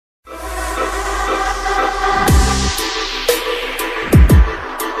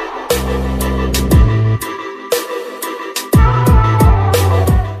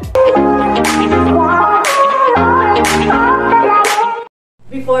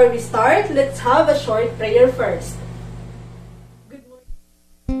before we start, let's have a short prayer first. Good morning.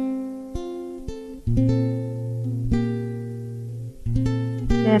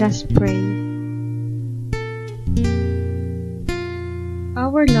 Let us pray.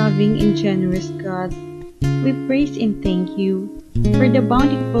 Our loving and generous God, we praise and thank you for the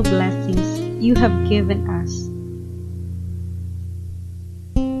bountiful blessings you have given us.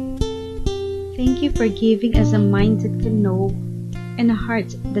 Thank you for giving us a mind that can know and a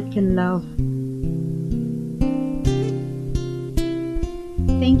heart that can love.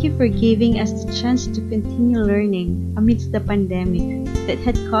 Thank you for giving us the chance to continue learning amidst the pandemic that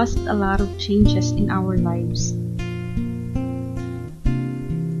had caused a lot of changes in our lives.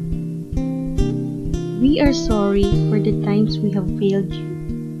 We are sorry for the times we have failed you.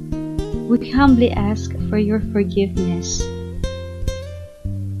 We humbly ask for your forgiveness.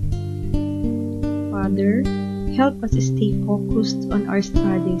 Father, help us stay focused on our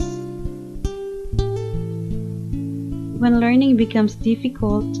studies. When learning becomes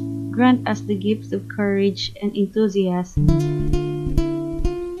difficult, grant us the gifts of courage and enthusiasm.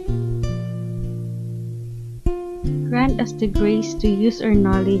 Grant us the grace to use our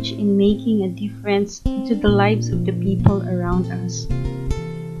knowledge in making a difference into the lives of the people around us.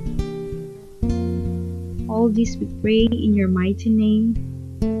 All this we pray in your mighty name.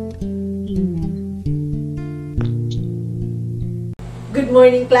 Amen. Good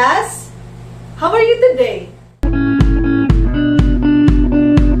morning, class. How are you today?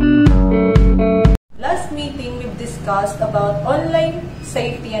 Last meeting, we've discussed about online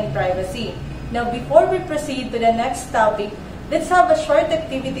safety and privacy. Now, before we proceed to the next topic, let's have a short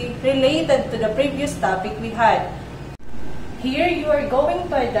activity related to the previous topic we had. Here, you are going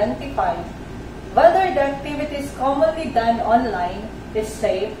to identify whether the activities commonly done online is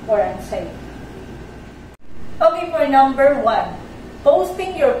safe or unsafe. Okay, for number 1.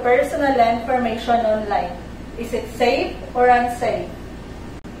 Posting your personal information online. Is it safe or unsafe?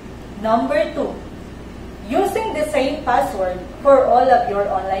 Number 2. Using the same password for all of your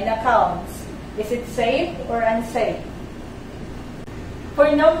online accounts. Is it safe or unsafe?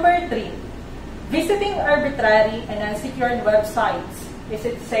 For number 3. Visiting arbitrary and unsecured websites. Is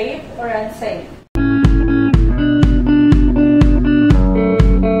it safe or unsafe?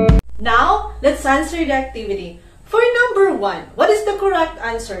 Now, let's answer the activity. For number 1, what is the correct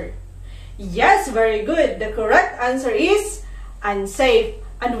answer? Yes, very good. The correct answer is unsafe.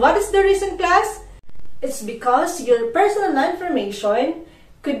 And what is the reason, class? It's because your personal information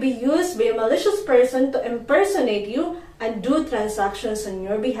could be used by a malicious person to impersonate you and do transactions on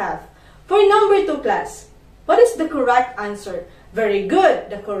your behalf. For number 2, class, what is the correct answer? Very good.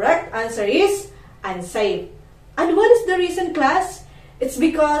 The correct answer is unsafe. And what is the reason, class? It's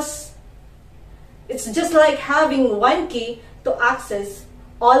because it's just like having one key to access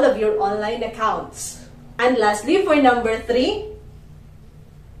all of your online accounts. And lastly, for number 3,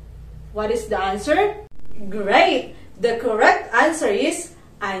 what is the answer? Great! The correct answer is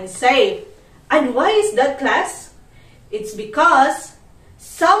unsafe. And why is that, class? It's because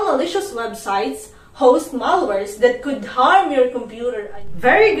some malicious websites host malwares that could harm your computer.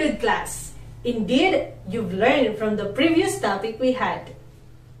 Very good, class. Indeed, you've learned from the previous topic we had.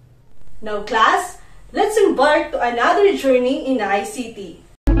 Now, class, let's embark to another journey in ICT.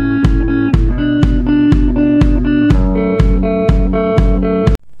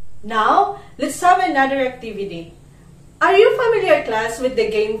 Now, let's have another activity. Are you familiar, class, with the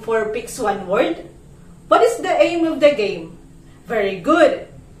game 4 Picks 1 Word? What is the aim of the game? Very good.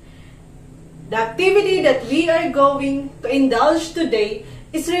 The activity that we are going to indulge today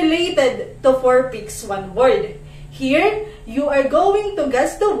is related to 4 Picks 1 Word. Here, you are going to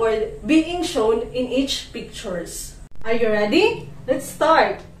guess the word being shown in each pictures. Are you ready? Let's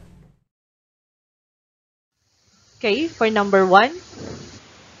start. Okay, for number 1,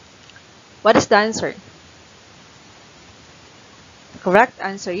 what is the answer? The correct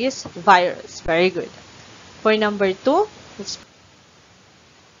answer is virus. Very good. For number 2, it's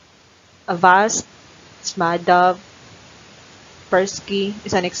Avast, Smadov, Persky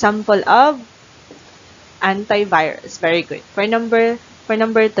is an example of antivirus. Very good. For number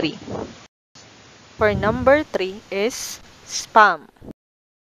 3. For number 3 is spam.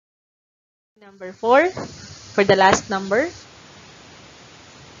 Number 4, for the last number.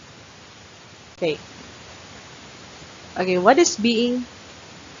 Okay. Okay, what is being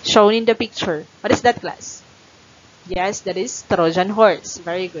shown in the picture? What is that, class? Yes, that is Trojan horse.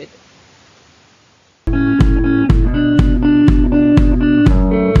 Very good.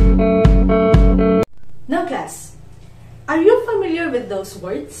 Now, class, are you familiar with those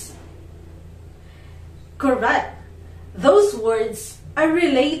words? Correct. Those words are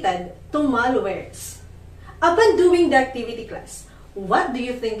related to malwares. Upon doing the activity class, what do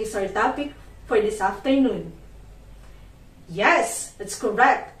you think is our topic for this afternoon? Yes, that's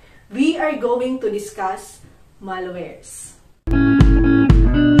correct. We are going to discuss malwares.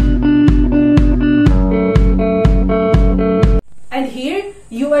 And here,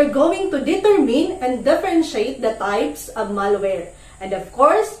 you are going to determine and differentiate the types of malware. And of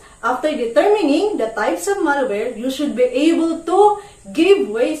course, after determining the types of malware, you should be able to give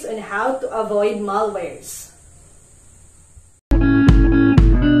ways on how to avoid malwares.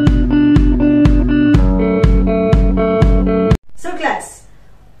 So class,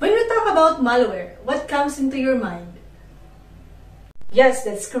 when we talk about malware, what comes into your mind? Yes,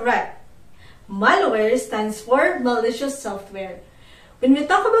 that's correct. Malware stands for malicious software. When we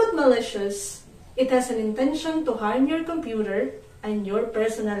talk about malicious, it has an intention to harm your computer and your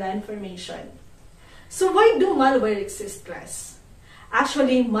personal information. So why do malware exist, class?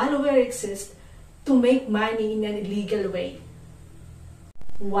 Actually, malware exists to make money in an illegal way.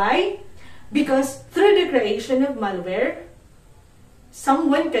 Why? Because through the creation of malware,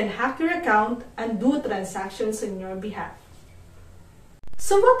 someone can hack your account and do transactions on your behalf.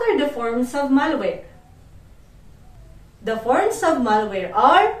 So what are the forms of malware? The forms of malware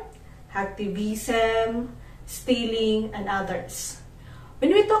are hacktivism, stealing, and others.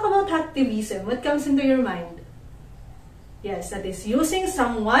 When we talk about hacktivism, what comes into your mind? Yes, that is using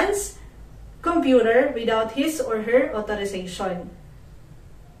someone's computer without his or her authorization.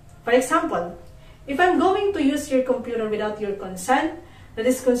 For example, if I'm going to use your computer without your consent, that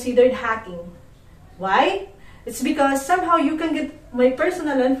is considered hacking. Why? It's because somehow you can get my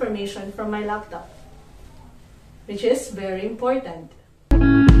personal information from my laptop, which is very important.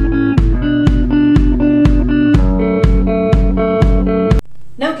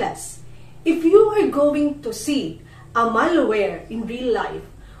 Now class, if you are going to see a malware in real life,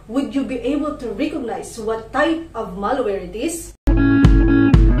 would you be able to recognize what type of malware it is?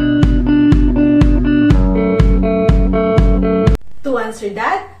 To answer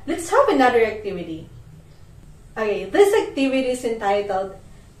that, let's have another activity. Okay, this activity is entitled,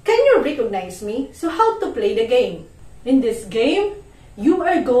 Can You Recognize Me? So how to play the game? In this game, you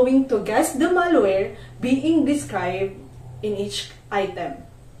are going to guess the malware being described in each item.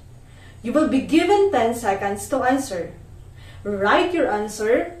 You will be given 10 seconds to answer. Write your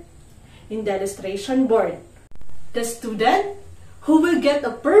answer in the illustration board. The student who will get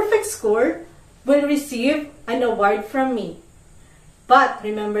a perfect score will receive an award from me. But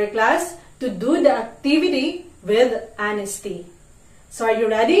remember class, to do the activity with honesty. So are you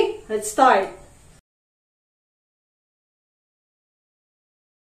ready? Let's start.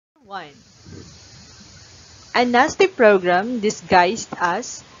 1. A nasty program disguised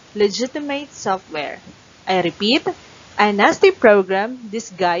as legitimate software. I repeat, a nasty program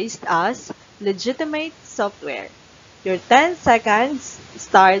disguised as legitimate software. Your 10 seconds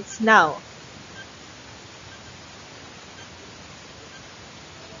starts now.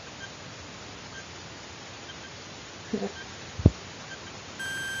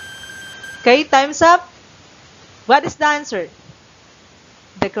 Okay, time's up. What is the answer?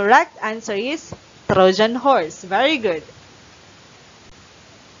 The correct answer is Trojan horse. Very good.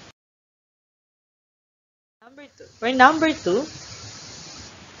 For number 2,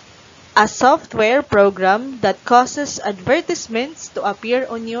 a software program that causes advertisements to appear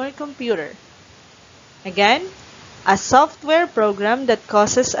on your computer. Again, a software program that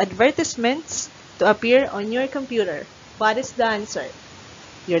causes advertisements to appear on your computer. What is the answer?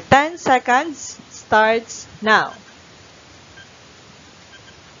 Your 10 seconds starts now.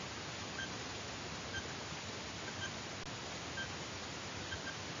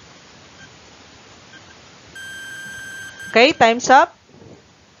 Okay, time's up.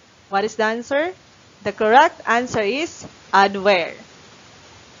 What is the answer? The correct answer is adware.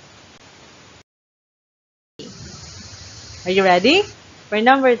 Are you ready? For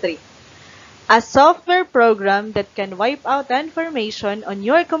number 3. A software program that can wipe out information on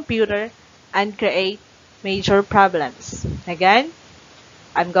your computer and create major problems. Again,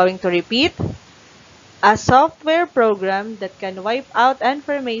 I'm going to repeat. A software program that can wipe out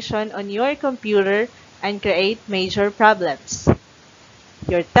information on your computer and create major problems.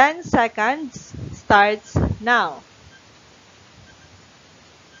 Your 10 seconds starts now.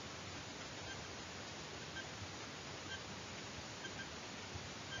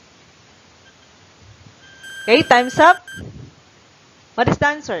 Okay, time's up. What is the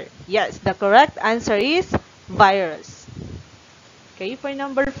answer? Yes, the correct answer is virus. Okay, for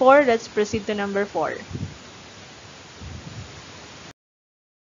number 4, let's proceed to number 4.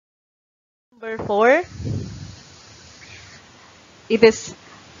 Number 4, It is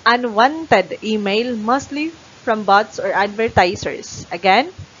unwanted email, mostly from bots or advertisers.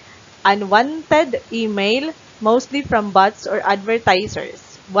 Again, unwanted email, mostly from bots or advertisers.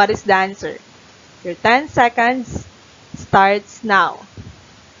 What is the answer? Your 10 seconds starts now.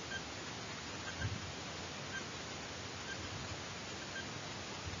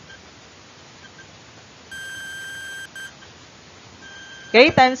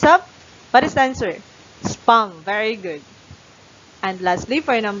 Okay, time's up. What is the answer? Spam. Very good. And lastly,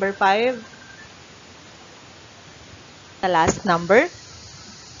 for number 5, the last number,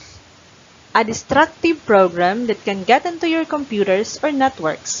 a destructive program that can get into your computers or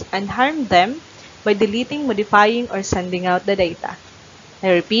networks and harm them by deleting, modifying, or sending out the data.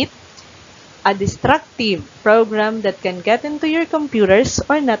 I repeat, a destructive program that can get into your computers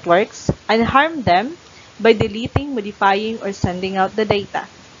or networks and harm them by deleting, modifying, or sending out the data.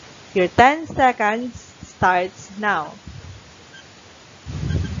 Your 10 seconds starts now.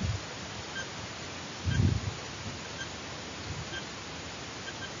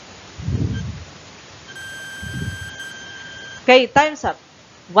 Okay, time's up.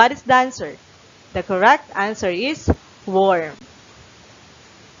 What is the answer? The correct answer is worm.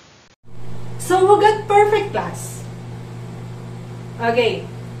 So who got perfect, class? Okay,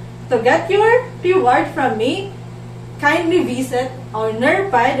 to get your reward from me, kindly visit our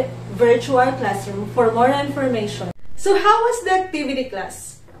NERPAD virtual classroom for more information. So how was the activity,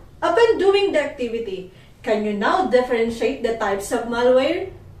 class? Upon doing the activity, can you now differentiate the types of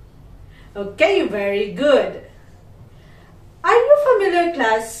malware? Okay, very good. Are you familiar,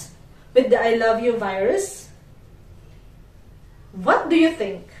 class, with the I love you virus? What do you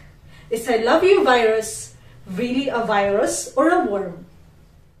think? Is I love you virus really a virus or a worm?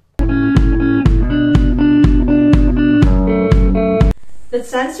 Let's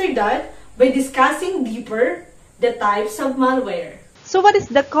answer that by discussing deeper the types of malware. So what is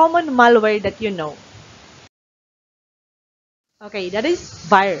the common malware that you know? Okay, that is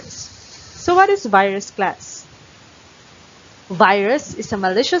virus. So what is virus, class? Virus is a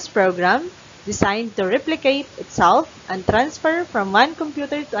malicious program designed to replicate itself and transfer from one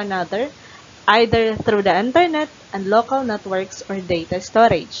computer to another, either through the internet and local networks or data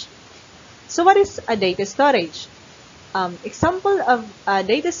storage. So what is a data storage? Example of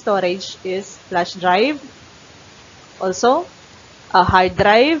data storage is flash drive, also a hard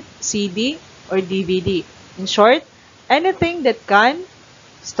drive, CD, or DVD. In short, anything that can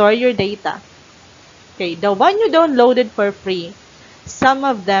store your data. Okay, the one you downloaded for free, some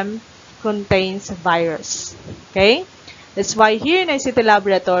of them contains virus. Okay, that's why here in ICT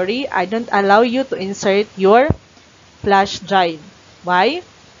Laboratory, I don't allow you to insert your flash drive. Why?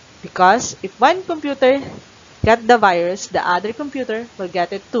 Because if one computer get the virus, the other computer will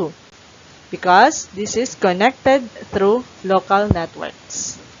get it too. Because this is connected through local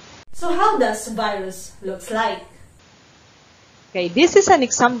networks. So how does virus looks like? Okay, this is an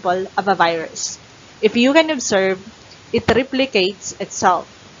example of a virus. If you can observe, it replicates itself.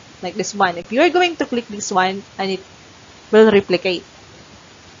 Like this one. If you are going to click this one, and it will replicate.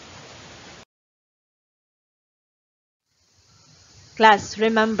 Class,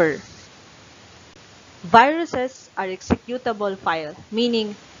 remember, viruses are executable file,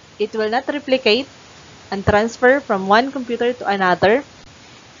 meaning it will not replicate and transfer from one computer to another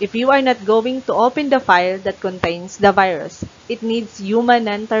if you are not going to open the file that contains the virus. It needs human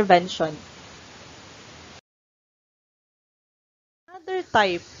intervention. Another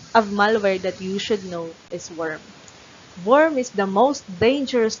type of malware that you should know is worm. Worm is the most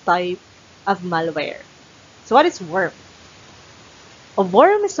dangerous type of malware. So what is worm? A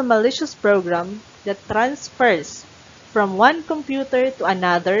worm is a malicious program that transfers from one computer to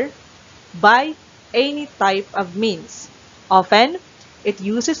another by any type of means. Often, it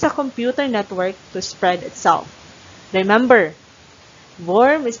uses a computer network to spread itself. Remember,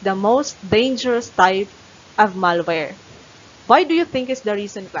 worm is the most dangerous type of malware. Why do you think is the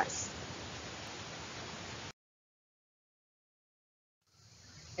reason, class?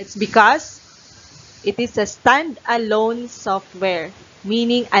 It's because it is a standalone software,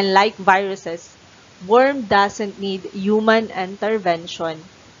 meaning unlike viruses, worm doesn't need human intervention.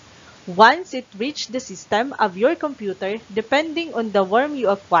 Once it reached the system of your computer, depending on the worm you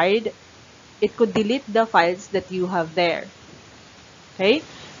acquired, it could delete the files that you have there. Okay?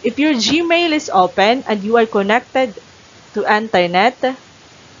 If your Gmail is open and you are connected to internet,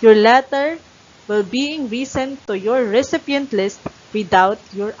 your letter will be resent to your recipient list without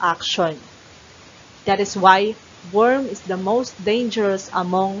your action. That is why worm is the most dangerous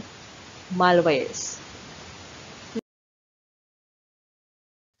among malwares.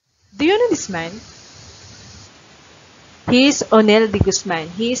 Do you know this man? He is Onel de Guzman.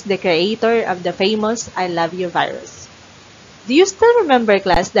 He is the creator of the famous I Love You virus. Do you still remember,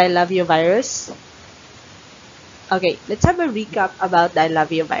 class, the I Love You virus? Okay, let's have a recap about the I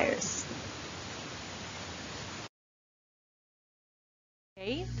Love You virus.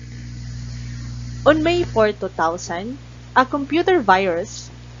 Okay. On May 4, 2000, a computer virus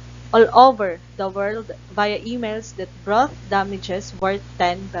all over the world via emails that brought damages worth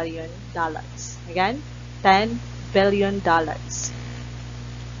 $10 billion. Again, $10 billion. The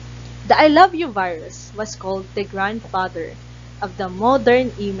I Love You virus was called the grandfather of the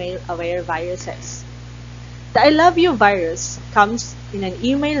modern email-aware viruses. The I Love You virus comes in an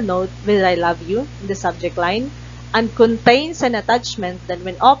email note with I love you in the subject line and contains an attachment that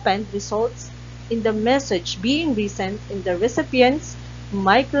when opened results in the message being resent in the recipient's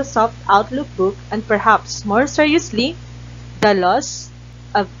Microsoft Outlook book and perhaps more seriously, the loss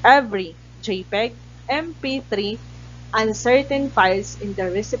of every JPEG, MP3, and certain files in the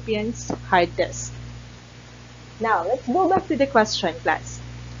recipient's hard disk. Now, let's go back to the question, class.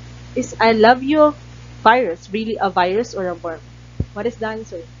 Is I Love You virus really a virus or a worm? What is the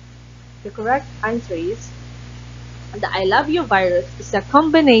answer? The correct answer is the I Love You virus is a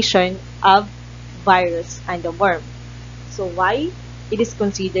combination of virus and a worm. So why it is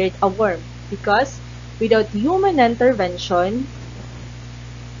considered a worm? Because without human intervention,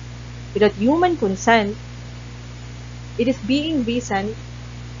 without human consent, it is being resent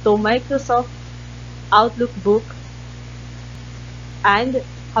to Microsoft Outlook book, and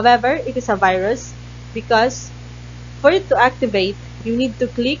however it is a virus because for it to activate you need to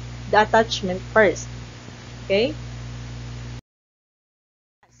click the attachment first. Okay,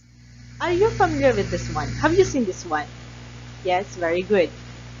 are you familiar with this one? Have you seen this one? Yes, very good.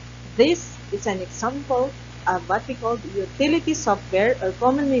 This is an example of what we call the utility software, or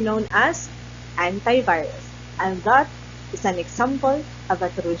commonly known as antivirus, and that is an example of a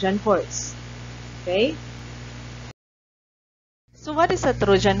Trojan horse. Okay? So what is a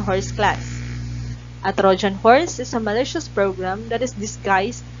Trojan horse, class? A Trojan horse is a malicious program that is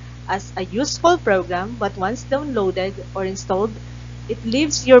disguised as a useful program, but once downloaded or installed, it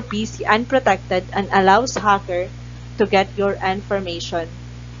leaves your PC unprotected and allows hacker to get your information.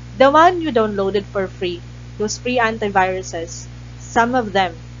 The one you downloaded for free, those free antiviruses, some of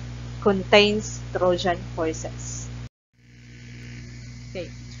them contains Trojan horses. Okay.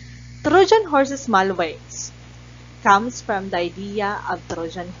 Trojan horses malwares comes from the idea of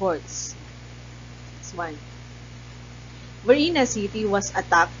Trojan horse. This one. Wherein a city was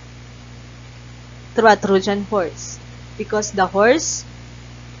attacked through a Trojan horse because the horse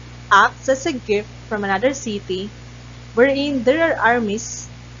acts as a gift from another city wherein there are armies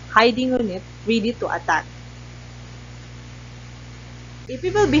hiding on it ready to attack. If we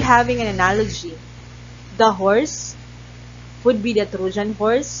will be having an analogy, the horse would be the Trojan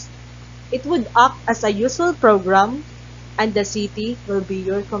horse. It would act as a useful program and the city will be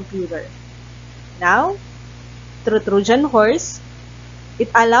your computer. Now, through Trojan horse, it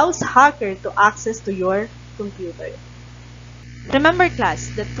allows hacker to access to your computer. Remember, class,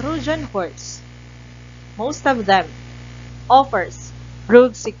 the Trojan horse, most of them offers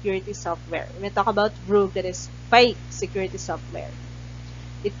rogue security software. When we talk about rogue, that is fake security software.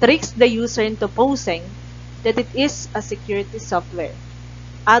 It tricks the user into posing that it is a security software.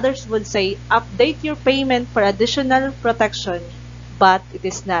 Others would say, update your payment for additional protection, but it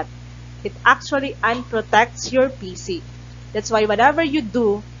is not. It actually unprotects your PC. That's why whatever you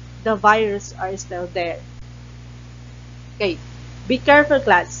do, the virus are still there. Okay, be careful,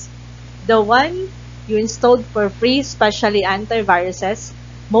 class. The one you installed for free, especially antiviruses,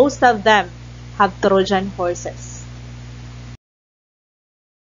 most of them have Trojan horses.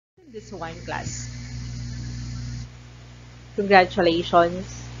 This one, class. Congratulations,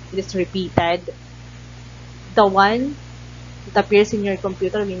 it is repeated. The one that appears in your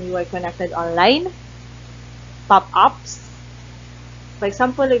computer when you are connected online, pop-ups. For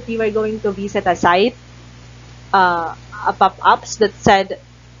example, if you are going to visit a site, a pop-ups that said,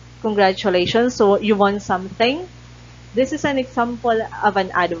 congratulations, so you won something. This is an example of an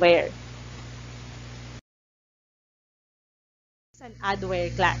adware. It's an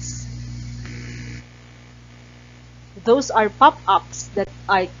adware, class. Those are pop-ups that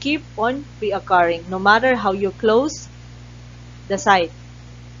are keep on reoccurring no matter how you close the site.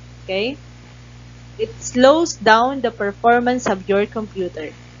 Okay? It slows down the performance of your computer.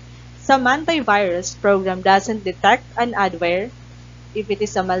 Some antivirus program doesn't detect an adware if it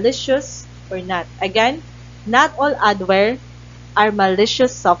is a malicious or not. Again, not all adware are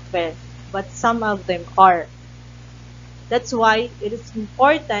malicious software, but some of them are. That's why it is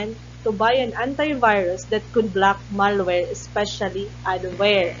important to buy an antivirus that could block malware, especially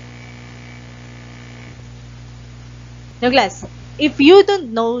adware. Now class, if you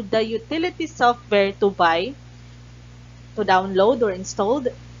don't know the utility software to buy, to download or install,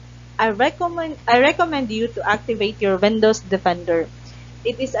 I recommend you to activate your Windows Defender.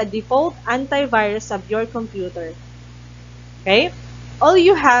 It is a default antivirus of your computer. Okay? All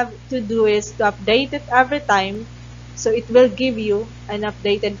you have to do is to update it every time, so it will give you an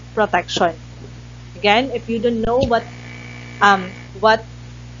updated protection. Again, if you don't know what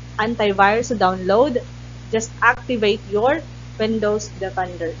antivirus to download, just activate your Windows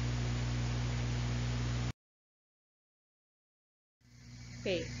Defender.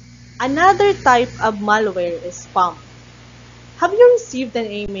 Okay. Another type of malware is spam. Have you received an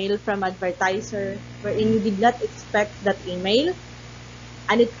email from advertiser wherein you did not expect that email?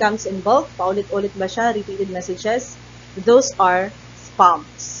 And it comes in bulk, paulit-ulit ba siya, repeated messages? Those are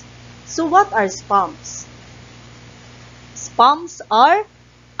spams. So what are spams? Spams are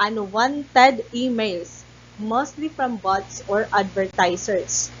unwanted emails, mostly from bots or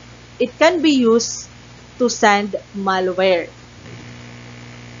advertisers. It can be used to send malware.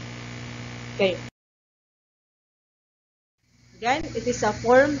 Okay. Again, it is a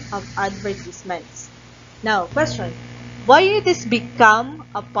form of advertisements. Now, question. Why it is become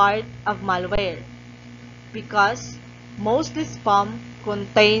a part of malware? Because mostly spam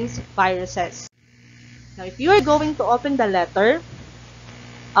contains viruses. Now, if you are going to open the letter,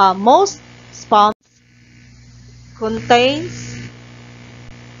 most spam contains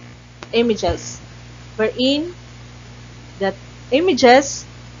images, wherein that images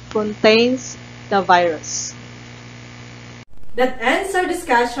contains the virus. That ends our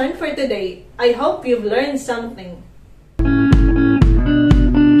discussion for today. I hope you've learned something.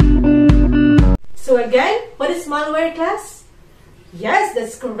 So again, what is malware, class? Yes,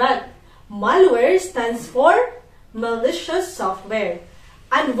 that's correct. Malware stands for malicious software.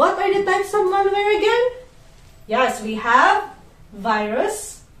 And what are the types of malware again? Yes, we have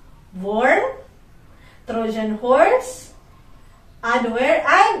virus, worm, Trojan horse, adware,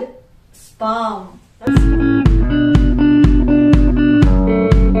 and spam.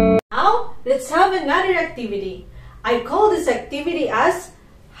 Now, let's have another activity. I call this activity as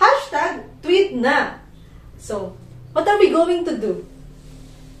 #tweetna. So, what are we going to do?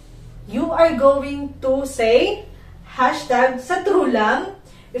 You are going to say #sa true lang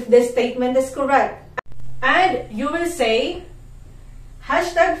if the statement is correct. And you will say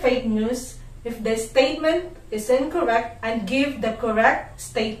 #fake news if the statement is incorrect and give the correct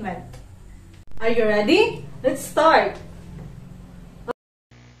statement. Are you ready? Let's start.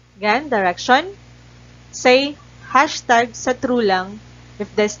 Again, direction. Say #sa true lang if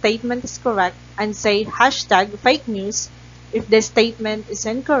the statement is correct, and say #fake news if the statement is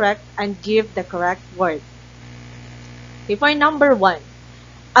incorrect and give the correct word. Okay, for number 1,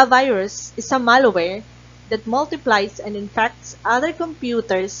 a virus is a malware that multiplies and infects other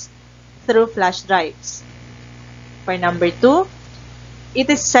computers through flash drives. For number 2, it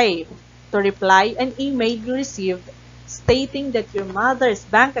is safe to reply an email you received stating that your mother's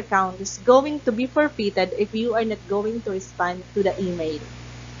bank account is going to be forfeited if you are not going to respond to the email.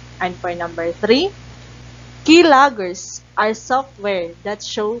 And for number 3, keyloggers are software that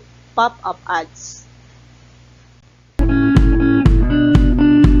show pop-up ads.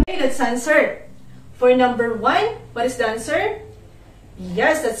 Okay, let's answer. For number 1, what is the answer?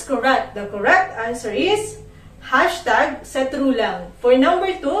 Yes, that's correct. The correct answer is #sa true lang. For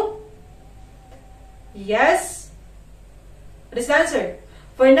number 2, yes. What is the answer?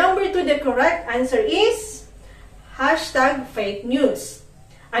 For number 2, the correct answer is #fake news.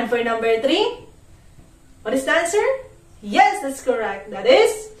 And for number 3, what is the answer? Yes, that's correct. That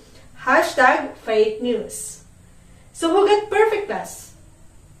is #fake news. So who got perfect, class?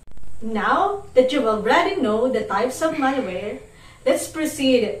 Now that you already know the types of malware, let's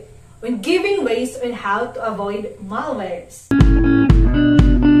proceed with giving ways on how to avoid malwares.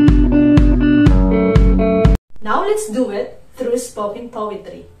 Now let's do it through spoken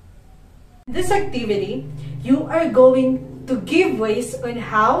poetry. In this activity, you are going to give ways on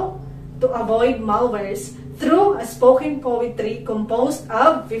how to avoid malwares through a spoken poetry composed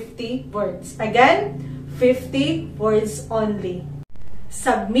of 50 words. Again, 50 words only.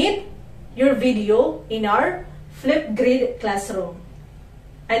 Submit your video in our Flipgrid classroom.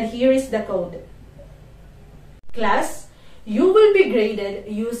 And here is the code. Class, you will be graded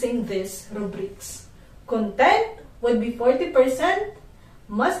using these rubrics. Content would be 40%,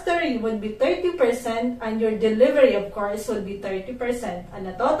 mastery would be 30%, and your delivery, of course, would be 30%, and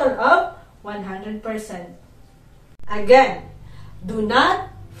a total of 100%. Again, do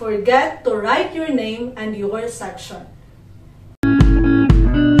not forget to write your name and your section.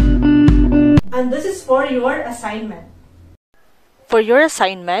 And this is for your assignment. For your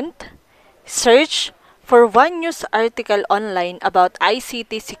assignment, search for one news article online about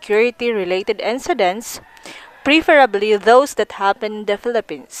ICT security-related incidents, preferably those that happen in the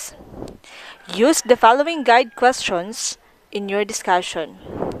Philippines. Use the following guide questions in your discussion.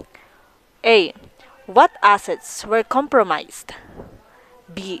 A. What assets were compromised?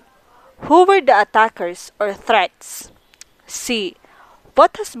 B. Who were the attackers or threats? C.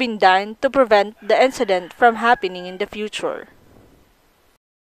 What has been done to prevent the incident from happening in the future?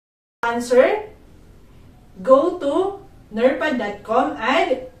 Answer, go to nerpad.com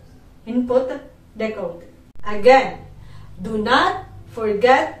and input the code. Again, do not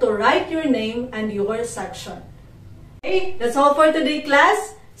forget to write your name and your section. Okay, that's all for today,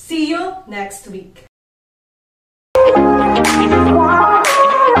 class. See you next week.